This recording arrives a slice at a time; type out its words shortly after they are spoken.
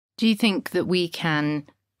Do you think that we can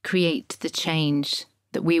create the change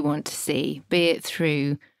that we want to see, be it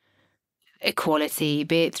through equality,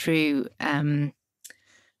 be it through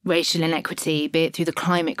racial inequity, be it through the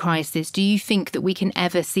climate crisis? Do you think that we can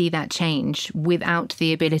ever see that change without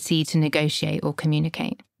the ability to negotiate or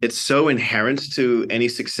communicate? It's so inherent to any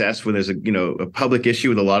success when there's a public issue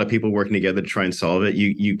with a lot of people working together to try and solve it.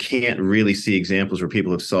 You can't really see examples where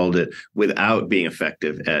people have solved it without being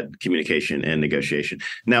effective at communication and negotiation.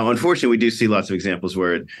 Now, unfortunately, we do see lots of examples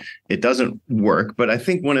where it doesn't work. But I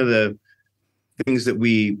think one of the things that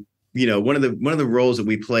one of the roles that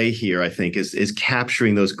we play here, I think, is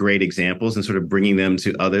capturing those great examples and sort of bringing them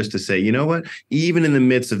to others to say, you know what, even in the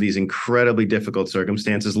midst of these incredibly difficult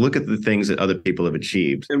circumstances, look at the things that other people have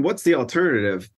achieved. And what's the alternative